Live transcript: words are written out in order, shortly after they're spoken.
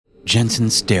Jensen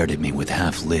stared at me with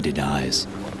half-lidded eyes.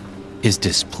 His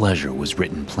displeasure was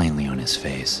written plainly on his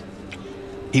face.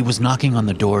 He was knocking on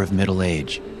the door of middle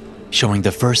age, showing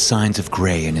the first signs of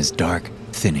gray in his dark,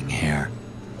 thinning hair.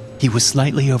 He was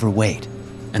slightly overweight,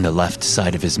 and the left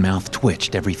side of his mouth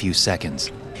twitched every few seconds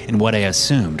in what I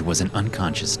assumed was an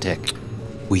unconscious tic.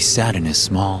 We sat in his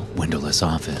small, windowless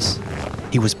office.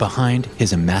 He was behind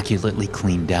his immaculately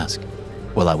clean desk,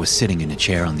 while I was sitting in a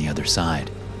chair on the other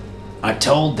side. "I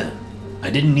told them I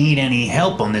didn't need any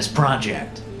help on this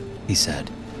project," he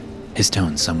said, his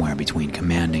tone somewhere between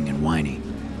commanding and whiny.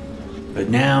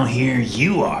 "But now here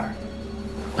you are."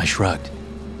 I shrugged.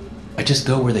 "I just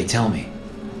go where they tell me."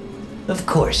 "Of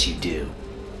course you do,"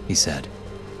 he said.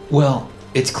 "Well,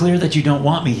 it's clear that you don't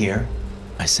want me here,"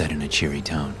 I said in a cheery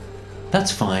tone.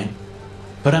 "That's fine.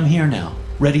 But I'm here now,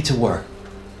 ready to work.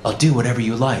 I'll do whatever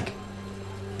you like.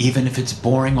 Even if it's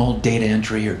boring old data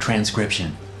entry or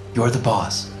transcription, you're the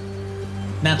boss."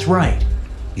 "That's right,"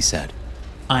 he said.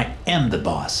 "I am the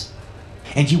boss.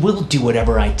 And you will do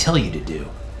whatever I tell you to do.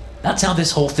 That's how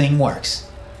this whole thing works."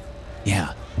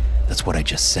 Yeah, that's what I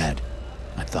just said,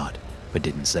 I thought, but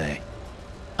didn't say.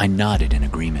 I nodded in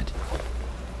agreement.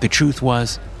 The truth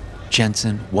was,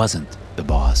 Jensen wasn't the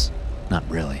boss. Not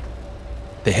really.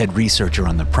 The head researcher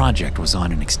on the project was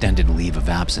on an extended leave of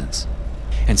absence.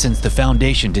 And since the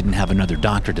Foundation didn't have another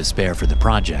doctor to spare for the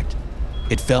project,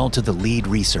 it fell to the lead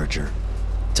researcher,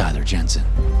 Tyler Jensen.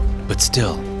 But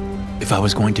still, if I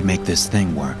was going to make this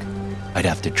thing work, I'd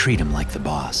have to treat him like the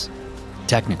boss.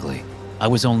 Technically, I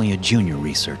was only a junior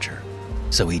researcher,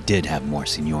 so he did have more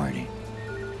seniority.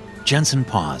 Jensen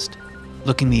paused,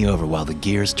 looking me over while the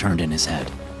gears turned in his head.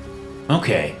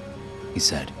 "Okay," he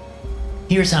said.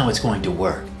 "Here's how it's going to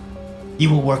work. You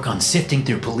will work on sifting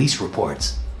through police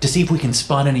reports to see if we can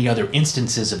spot any other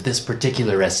instances of this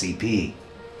particular SCP.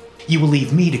 You will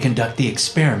leave me to conduct the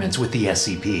experiments with the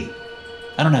SCP.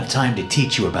 I don't have time to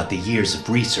teach you about the years of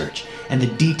research and the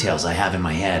details I have in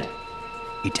my head."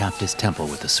 He tapped his temple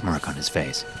with a smirk on his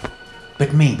face.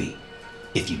 "But maybe,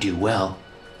 if you do well,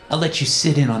 I'll let you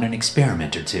sit in on an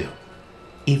experiment or two.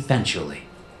 Eventually."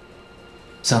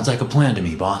 "Sounds like a plan to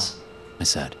me, boss," I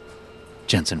said.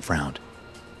 Jensen frowned.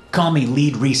 "Call me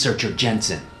Lead Researcher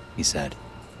Jensen," he said.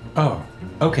 "Oh,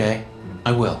 okay,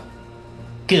 I will."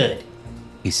 "Good,"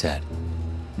 he said.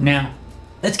 "Now,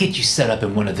 let's get you set up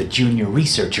in one of the junior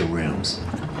researcher rooms."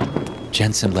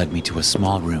 Jensen led me to a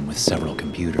small room with several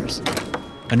computers.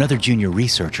 Another junior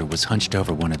researcher was hunched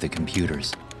over one of the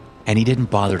computers, and he didn't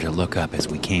bother to look up as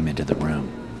we came into the room.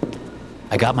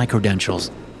 I got my credentials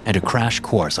and a crash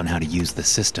course on how to use the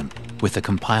system with the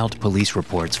compiled police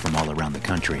reports from all around the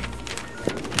country.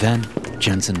 Then,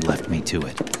 Jensen left me to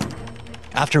it.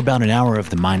 After about an hour of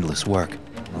the mindless work,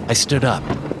 I stood up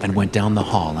and went down the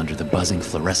hall under the buzzing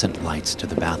fluorescent lights to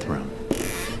the bathroom.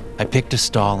 I picked a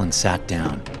stall and sat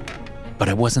down, but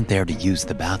I wasn't there to use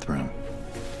the bathroom.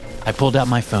 I pulled out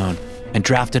my phone and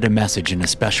drafted a message in a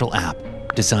special app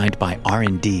designed by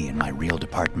R&D in my real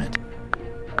department.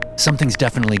 "Something's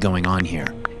definitely going on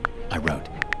here," I wrote.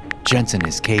 "Jensen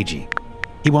is cagey.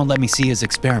 He won't let me see his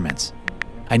experiments.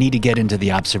 I need to get into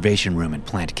the observation room and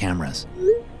plant cameras."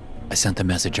 I sent the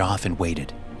message off and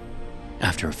waited.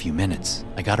 After a few minutes,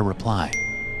 I got a reply.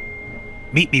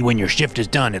 "Meet me when your shift is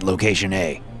done at location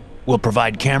A. We'll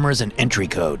provide cameras and entry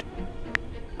code."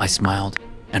 I smiled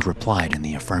and replied in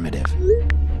the affirmative.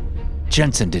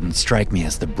 Jensen didn't strike me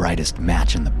as the brightest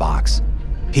match in the box.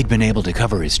 He'd been able to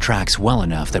cover his tracks well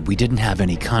enough that we didn't have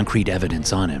any concrete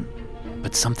evidence on him,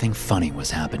 but something funny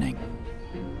was happening.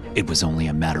 It was only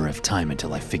a matter of time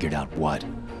until I figured out what.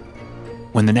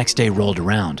 When the next day rolled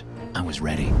around, I was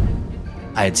ready.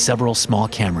 I had several small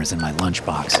cameras in my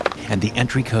lunchbox and the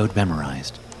entry code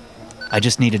memorized. I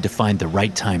just needed to find the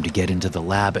right time to get into the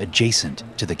lab adjacent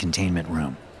to the containment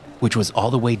room, which was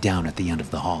all the way down at the end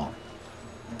of the hall.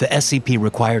 The SCP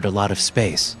required a lot of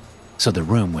space, so the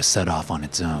room was set off on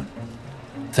its own.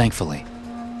 Thankfully,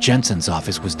 Jensen's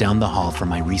office was down the hall from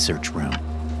my research room,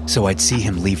 so I'd see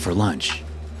him leave for lunch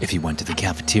if he went to the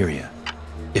cafeteria.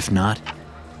 If not,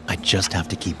 I'd just have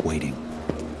to keep waiting.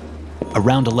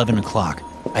 Around 11 o'clock,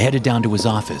 I headed down to his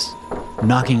office,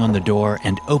 knocking on the door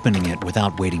and opening it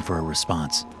without waiting for a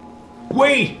response.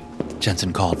 "Wait!"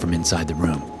 Jensen called from inside the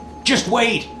room. "Just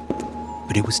wait!"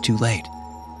 But it was too late.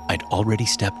 I'd already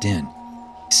stepped in,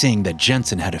 seeing that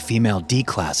Jensen had a female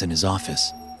D-class in his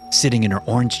office, sitting in her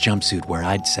orange jumpsuit where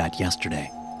I'd sat yesterday.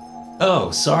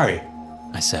 "Oh, sorry,"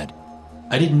 I said.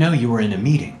 "I didn't know you were in a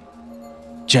meeting."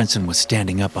 Jensen was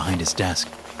standing up behind his desk.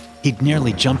 He'd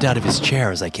nearly jumped out of his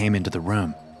chair as I came into the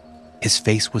room. His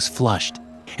face was flushed,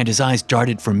 and his eyes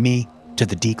darted from me to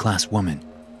the D-class woman.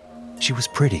 She was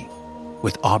pretty,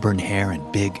 with auburn hair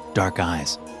and big, dark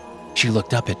eyes. She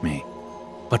looked up at me,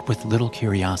 but with little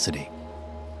curiosity.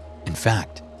 In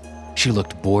fact, she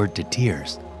looked bored to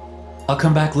tears. "I'll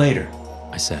come back later,"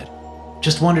 I said.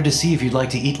 "Just wanted to see if you'd like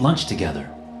to eat lunch together."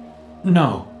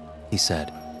 "No," he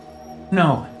said.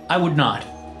 "No, I would not."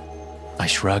 I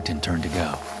shrugged and turned to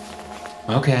go.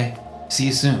 "Okay, see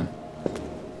you soon."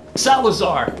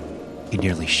 "Salazar!" He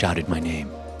nearly shouted my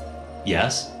name.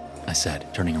 "Yes?" I said,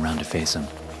 turning around to face him.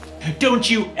 "Don't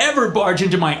you ever barge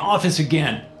into my office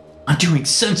again. I'm doing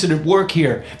sensitive work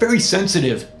here, very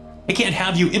sensitive. I can't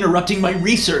have you interrupting my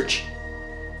research."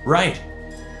 "Right.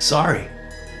 Sorry,"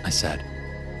 I said.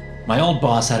 "My old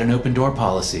boss had an open door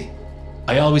policy.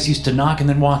 I always used to knock and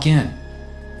then walk in.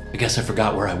 I guess I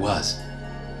forgot where I was."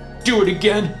 "Do it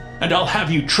again, and I'll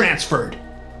have you transferred."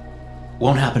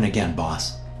 "Won't happen again,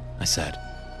 boss," I said.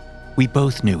 We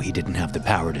both knew he didn't have the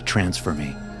power to transfer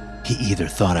me. He either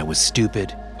thought I was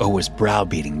stupid or was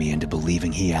browbeating me into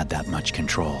believing he had that much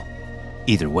control.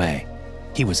 Either way,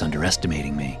 he was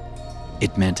underestimating me.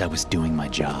 It meant I was doing my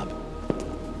job.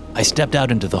 I stepped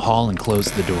out into the hall and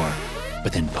closed the door,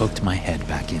 but then poked my head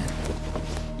back in.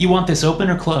 "You want this open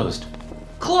or closed?"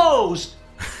 "Closed!"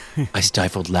 I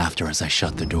stifled laughter as I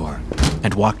shut the door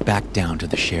and walked back down to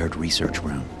the shared research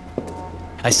room.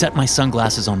 I set my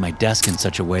sunglasses on my desk in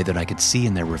such a way that I could see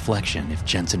in their reflection if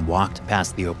Jensen walked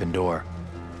past the open door.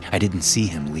 I didn't see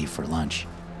him leave for lunch.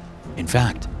 In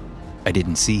fact, I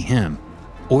didn't see him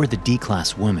or the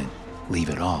D-class woman leave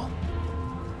at all.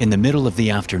 In the middle of the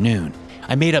afternoon,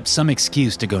 I made up some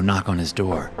excuse to go knock on his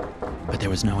door, but there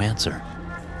was no answer.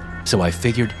 So I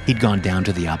figured he'd gone down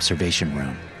to the observation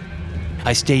room.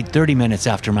 I stayed 30 minutes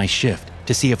after my shift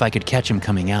to see if I could catch him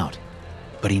coming out,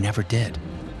 but he never did.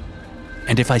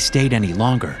 And if I stayed any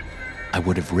longer, I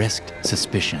would have risked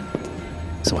suspicion,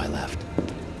 so I left.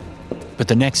 But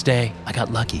the next day, I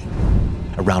got lucky.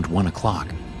 Around 1 o'clock,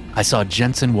 I saw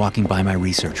Jensen walking by my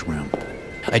research room.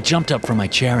 I jumped up from my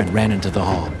chair and ran into the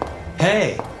hall.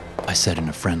 "Hey!" I said in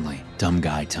a friendly, dumb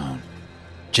guy tone.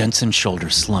 Jensen's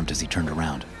shoulders slumped as he turned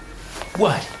around.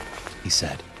 "What?" he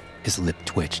said. His lip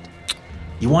twitched.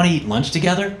 "You want to eat lunch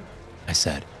together?" I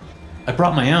said. "I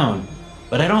brought my own,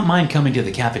 but I don't mind coming to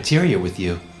the cafeteria with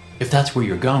you, if that's where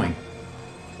you're going."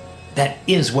 "That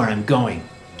is where I'm going,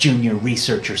 Junior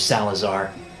Researcher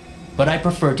Salazar. But I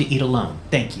prefer to eat alone,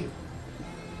 thank you."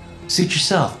 "Suit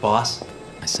yourself, boss,"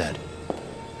 I said.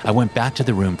 I went back to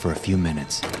the room for a few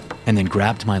minutes, and then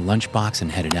grabbed my lunchbox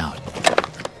and headed out.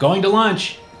 "Going to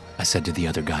lunch," I said to the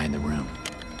other guy in the room.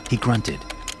 He grunted,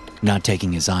 not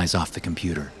taking his eyes off the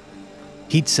computer.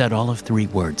 He'd said all of 3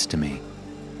 words to me,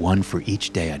 one for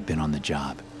each day I'd been on the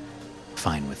job.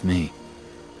 Fine with me.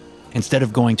 Instead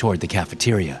of going toward the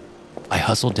cafeteria, I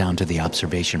hustled down to the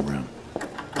observation room.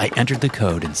 I entered the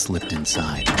code and slipped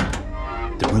inside.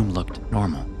 The room looked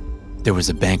normal. There was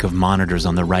a bank of monitors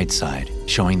on the right side,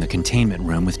 showing the containment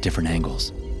room with different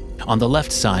angles. On the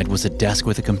left side was a desk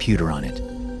with a computer on it,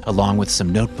 along with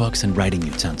some notebooks and writing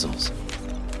utensils.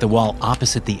 The wall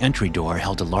opposite the entry door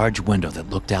held a large window that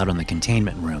looked out on the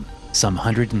containment room, some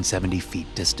 170 feet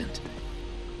distant.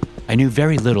 I knew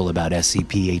very little about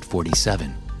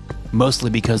SCP-847, mostly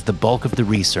because the bulk of the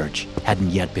research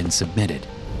hadn't yet been submitted.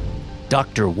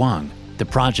 Dr. Wang, the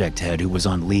project head who was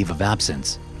on leave of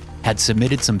absence, had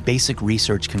submitted some basic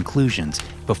research conclusions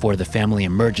before the family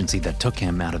emergency that took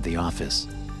him out of the office.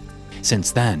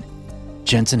 Since then,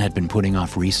 Jensen had been putting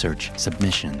off research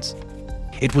submissions.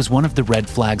 It was one of the red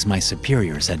flags my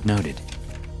superiors had noted,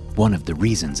 one of the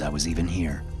reasons I was even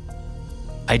here.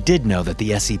 I did know that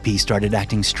the SCP started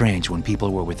acting strange when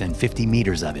people were within 50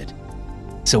 meters of it,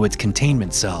 so its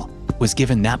containment cell was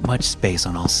given that much space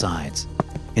on all sides,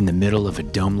 in the middle of a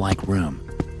dome-like room,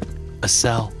 a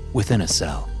cell within a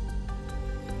cell.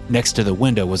 Next to the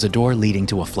window was a door leading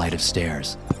to a flight of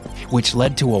stairs, which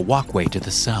led to a walkway to the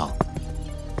cell.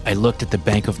 I looked at the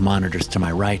bank of monitors to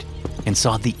my right and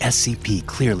saw the SCP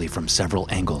clearly from several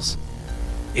angles.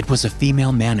 It was a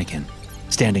female mannequin,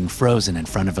 standing frozen in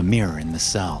front of a mirror in the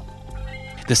cell.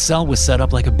 The cell was set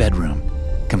up like a bedroom,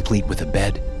 complete with a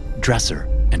bed, dresser,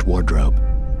 and wardrobe.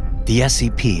 The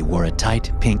SCP wore a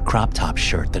tight pink crop top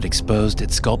shirt that exposed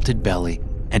its sculpted belly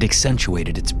and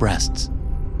accentuated its breasts.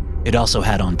 It also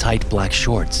had on tight black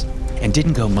shorts and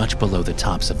didn't go much below the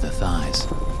tops of the thighs.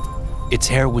 Its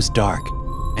hair was dark,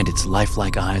 and its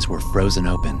lifelike eyes were frozen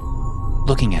open,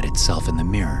 looking at itself in the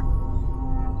mirror.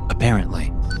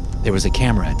 Apparently, there was a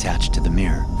camera attached to the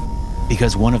mirror,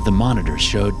 because one of the monitors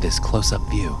showed this close-up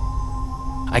view.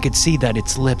 I could see that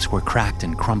its lips were cracked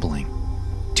and crumbling.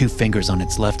 2 fingers on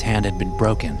its left hand had been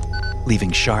broken,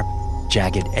 leaving sharp,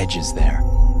 jagged edges there.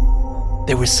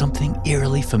 There was something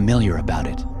eerily familiar about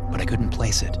it, but I couldn't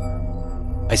place it.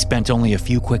 I spent only a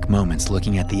few quick moments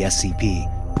looking at the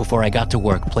SCP before I got to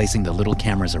work placing the little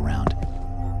cameras around.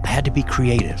 I had to be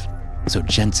creative, so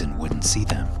Jensen wouldn't see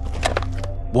them.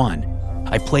 1,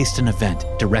 I placed an event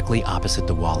directly opposite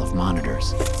the wall of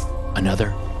monitors.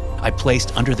 Another, I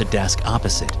placed under the desk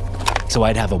opposite, so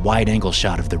I'd have a wide-angle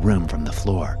shot of the room from the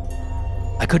floor.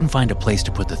 I couldn't find a place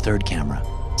to put the third camera,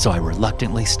 so I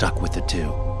reluctantly stuck with the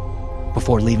 2.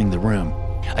 Before leaving the room,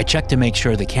 I checked to make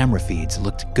sure the camera feeds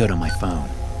looked good on my phone.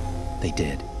 They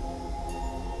did.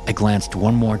 I glanced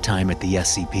one more time at the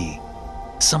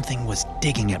SCP. Something was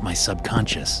digging at my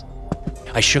subconscious.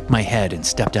 I shook my head and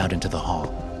stepped out into the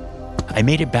hall. I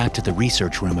made it back to the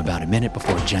research room about a minute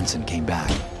before Jensen came back.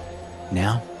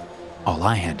 Now, all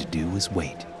I had to do was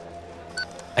wait.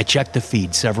 I checked the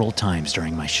feed several times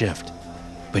during my shift,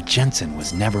 but Jensen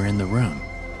was never in the room.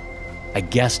 I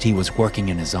guessed he was working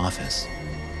in his office,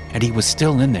 and he was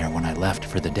still in there when I left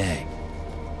for the day.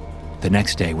 The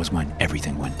next day was when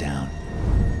everything went down.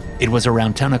 It was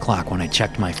around 10 o'clock when I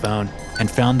checked my phone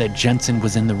and found that Jensen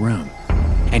was in the room,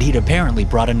 and he'd apparently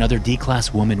brought another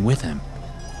D-Class woman with him.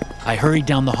 I hurried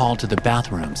down the hall to the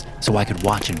bathrooms so I could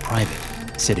watch in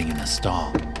private, sitting in a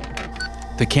stall.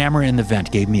 The camera in the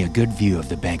vent gave me a good view of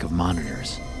the bank of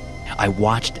monitors. I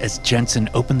watched as Jensen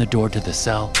opened the door to the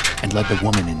cell and led the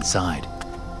woman inside.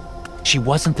 She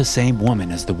wasn't the same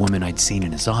woman as the woman I'd seen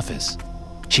in his office.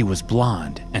 She was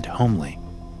blonde and homely,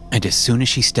 and as soon as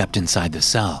she stepped inside the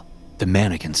cell, the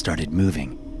mannequin started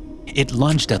moving. It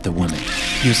lunged at the woman,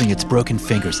 using its broken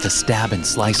fingers to stab and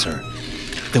slice her.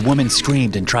 The woman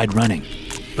screamed and tried running,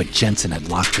 but Jensen had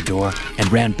locked the door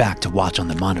and ran back to watch on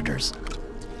the monitors.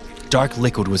 Dark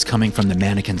liquid was coming from the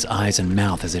mannequin's eyes and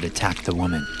mouth as it attacked the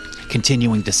woman,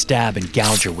 continuing to stab and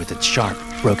gouge her with its sharp,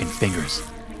 broken fingers.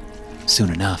 Soon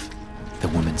enough, the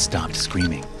woman stopped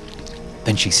screaming.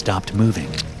 Then she stopped moving.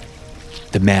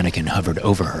 The mannequin hovered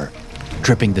over her,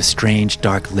 dripping the strange,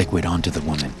 dark liquid onto the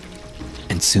woman.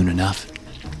 And soon enough,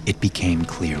 it became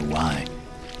clear why.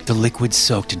 The liquid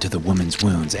soaked into the woman's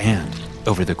wounds and,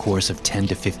 over the course of 10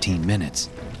 to 15 minutes,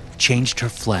 changed her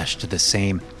flesh to the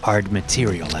same hard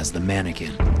material as the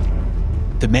mannequin.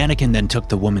 The mannequin then took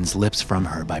the woman's lips from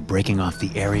her by breaking off the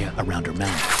area around her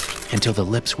mouth until the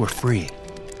lips were free.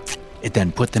 It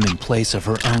then put them in place of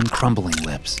her own crumbling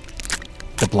lips.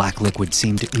 The black liquid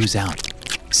seemed to ooze out,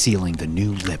 sealing the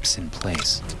new lips in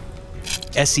place.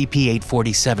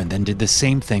 SCP-847 then did the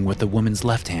same thing with the woman's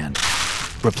left hand,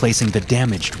 replacing the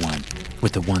damaged one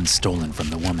with the one stolen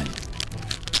from the woman.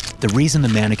 The reason the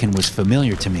mannequin was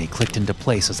familiar to me clicked into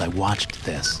place as I watched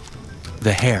this.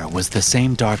 The hair was the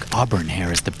same dark auburn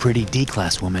hair as the pretty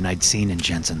D-Class woman I'd seen in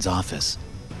Jensen's office.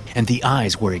 And the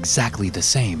eyes were exactly the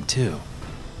same, too.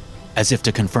 As if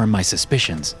to confirm my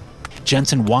suspicions,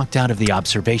 Jensen walked out of the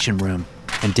observation room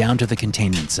and down to the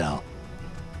containment cell.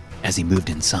 As he moved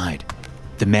inside,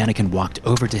 the mannequin walked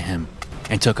over to him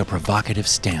and took a provocative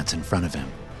stance in front of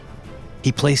him.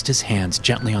 He placed his hands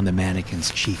gently on the mannequin's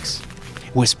cheeks,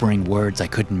 whispering words I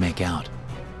couldn't make out.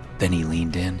 Then he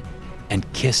leaned in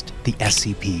and kissed the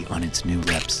SCP on its new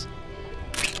lips.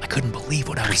 I couldn't believe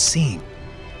what I was seeing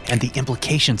and the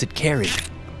implications it carried.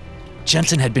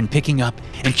 Jensen had been picking up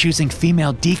and choosing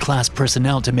female D-Class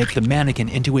personnel to make the mannequin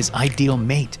into his ideal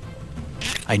mate.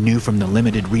 I knew from the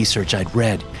limited research I'd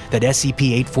read that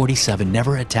SCP-847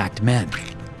 never attacked men.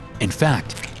 In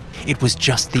fact, it was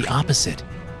just the opposite.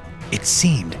 It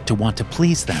seemed to want to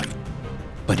please them,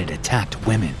 but it attacked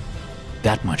women.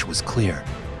 That much was clear.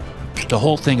 The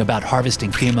whole thing about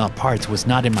harvesting female parts was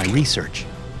not in my research.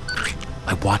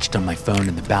 I watched on my phone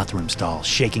in the bathroom stall,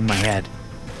 shaking my head.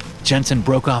 Jensen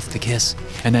broke off the kiss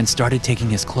and then started taking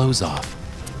his clothes off.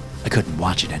 I couldn't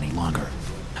watch it any longer.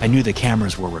 I knew the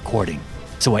cameras were recording,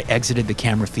 so I exited the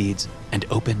camera feeds and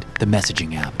opened the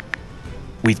messaging app.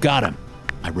 "We've got him,"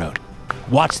 I wrote.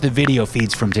 "Watch the video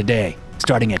feeds from today,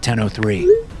 starting at 10:03.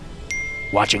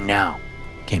 "Watching now,"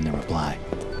 came the reply.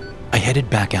 I headed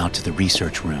back out to the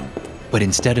research room, but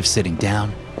instead of sitting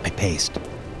down, I paced.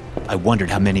 I wondered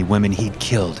how many women he'd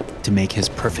killed to make his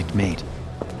perfect mate.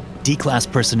 D-Class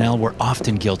personnel were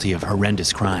often guilty of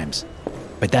horrendous crimes,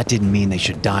 but that didn't mean they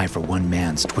should die for one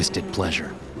man's twisted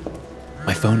pleasure.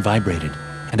 My phone vibrated,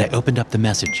 and I opened up the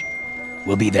message.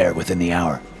 "We'll be there within the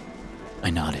hour." I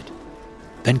nodded.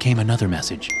 Then came another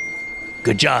message.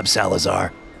 "Good job,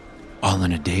 Salazar." All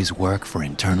in a day's work for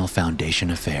Internal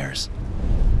Foundation Affairs.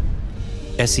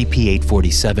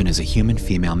 SCP-847 is a human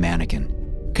female mannequin,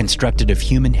 constructed of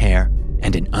human hair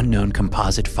and an unknown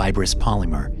composite fibrous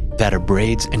polymer that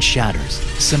abrades and shatters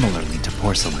similarly to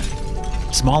porcelain.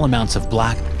 Small amounts of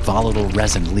black, volatile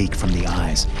resin leak from the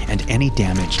eyes and any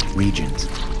damaged regions.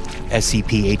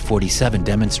 SCP-847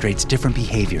 demonstrates different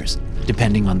behaviors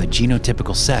depending on the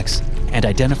genotypical sex and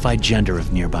identified gender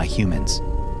of nearby humans.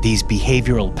 These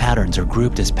behavioral patterns are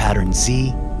grouped as Pattern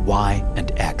Z, Y,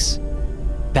 and X.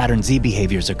 Pattern Z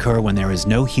behaviors occur when there is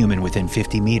no human within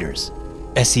 50 meters.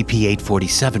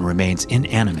 SCP-847 remains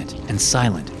inanimate and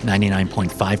silent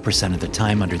 99.5% of the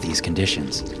time under these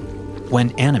conditions.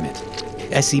 When animate,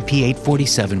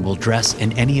 SCP-847 will dress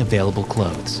in any available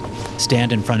clothes,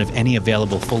 stand in front of any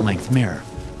available full-length mirror,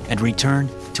 and return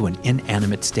to an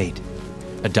inanimate state,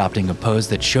 adopting a pose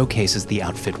that showcases the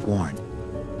outfit worn.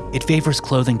 It favors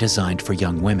clothing designed for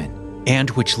young women, and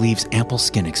which leaves ample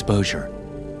skin exposure.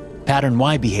 Pattern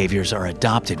Y behaviors are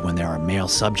adopted when there are male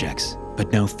subjects,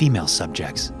 but no female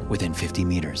subjects within 50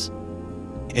 meters.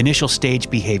 Initial stage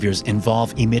behaviors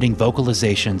involve emitting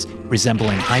vocalizations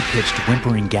resembling high-pitched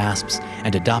whimpering gasps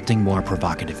and adopting more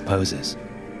provocative poses.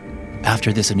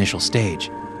 After this initial stage,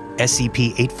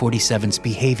 SCP-847's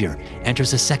behavior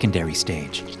enters a secondary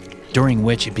stage, during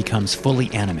which it becomes fully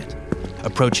animate,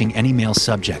 approaching any male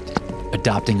subject,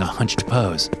 adopting a hunched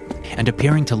pose, and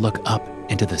appearing to look up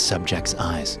into the subject's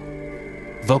eyes.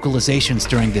 Vocalizations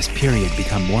during this period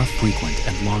become more frequent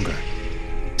and longer.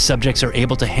 Subjects are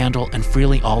able to handle and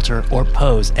freely alter or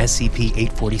pose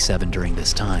SCP-847 during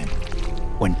this time.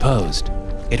 When posed,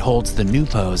 it holds the new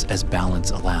pose as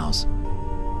balance allows.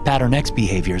 Pattern X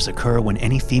behaviors occur when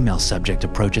any female subject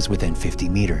approaches within 50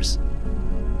 meters.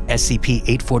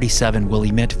 SCP-847 will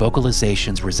emit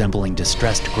vocalizations resembling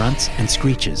distressed grunts and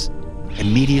screeches,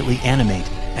 immediately animate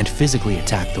and physically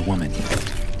attack the woman.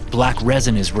 Black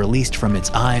resin is released from its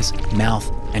eyes,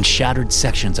 mouth, and shattered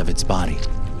sections of its body.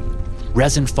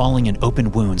 Resin falling in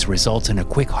open wounds results in a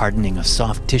quick hardening of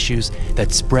soft tissues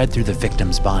that spread through the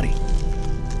victim's body.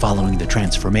 Following the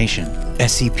transformation,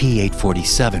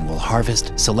 SCP-847 will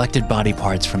harvest selected body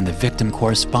parts from the victim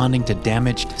corresponding to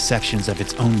damaged sections of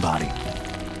its own body.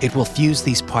 It will fuse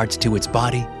these parts to its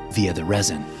body via the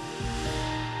resin.